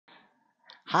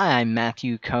Hi, I'm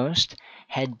Matthew Coast,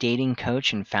 head dating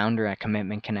coach and founder at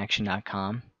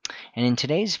CommitmentConnection.com. And in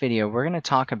today's video, we're going to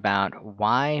talk about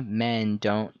why men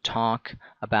don't talk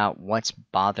about what's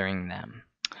bothering them.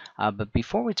 But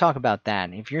before we talk about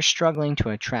that, if you're struggling to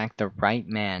attract the right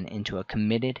man into a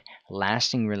committed,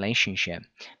 lasting relationship,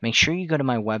 make sure you go to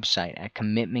my website at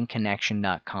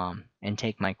CommitmentConnection.com and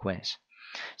take my quiz.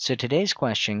 So today's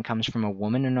question comes from a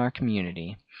woman in our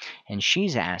community, and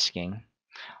she's asking,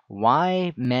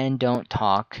 why men don't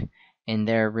talk in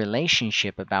their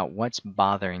relationship about what's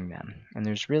bothering them. And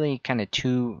there's really kind of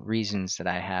two reasons that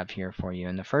I have here for you.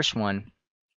 And the first one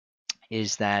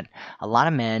is that a lot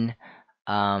of men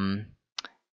um,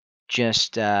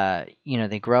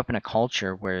 they grow up in a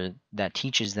culture where that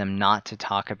teaches them not to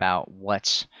talk about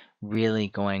what's really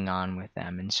going on with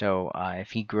them. And so if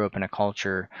he grew up in a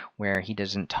culture where he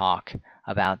doesn't talk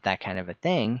about that kind of a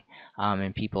thing,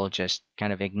 and people just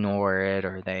kind of ignore it,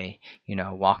 or they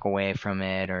walk away from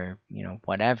it, or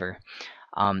whatever,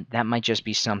 that might just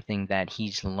be something that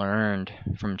he's learned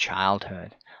from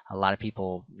childhood. A lot of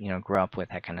people grow up with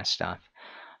that kind of stuff.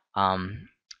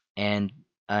 And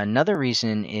another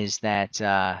reason is that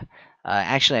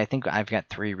actually, I think I've got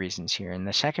three reasons here. And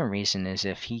the second reason is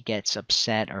if he gets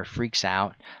upset or freaks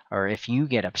out, or if you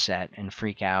get upset and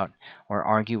freak out or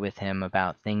argue with him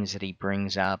about things that he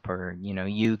brings up, or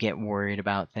you get worried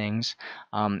about things,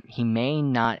 he may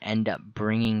not end up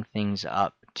bringing things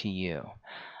up to you.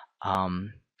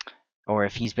 Or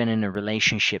if he's been in a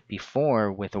relationship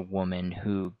before with a woman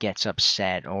who gets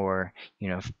upset or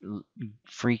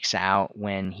freaks out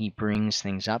when he brings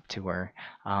things up to her,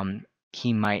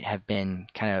 he might have been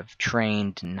kind of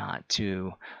trained not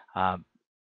to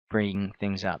bring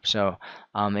things up. So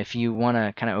if you want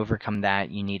to kind of overcome that,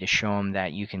 you need to show him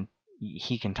that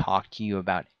he can talk to you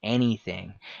about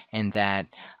anything, and that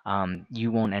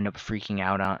you won't end up freaking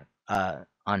out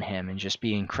on him, and just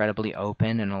be incredibly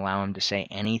open and allow him to say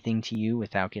anything to you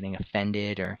without getting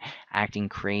offended or acting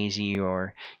crazy,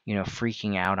 or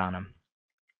freaking out on him.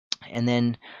 And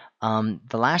then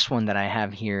the last one that I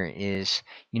have here is,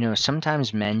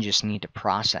 sometimes men just need to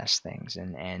process things,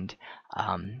 and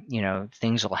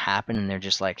things will happen, and they're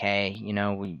just like, hey,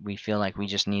 we feel like we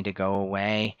just need to go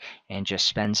away and just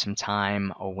spend some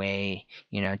time away.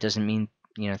 It doesn't mean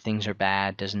things are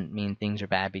bad, doesn't mean things are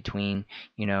bad between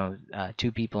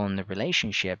two people in the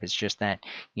relationship. It's just that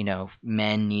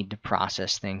men need to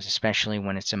process things, especially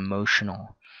when it's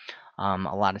emotional. A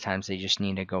lot of times they just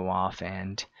need to go off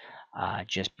and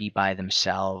just be by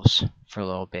themselves for a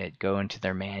little bit, go into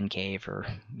their man cave, or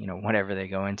whatever they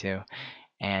go into,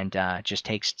 and just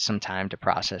takes some time to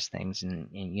process things. And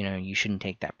you shouldn't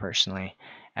take that personally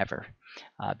ever,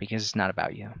 because it's not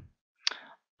about you.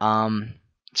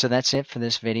 So that's it for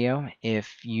this video.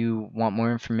 If you want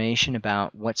more information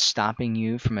about what's stopping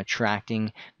you from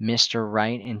attracting Mr.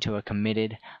 Right into a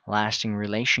committed, lasting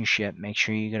relationship, make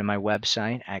sure you go to my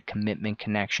website at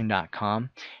CommitmentConnection.com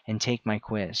and take my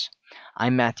quiz.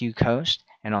 I'm Matthew Coast,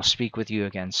 and I'll speak with you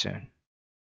again soon.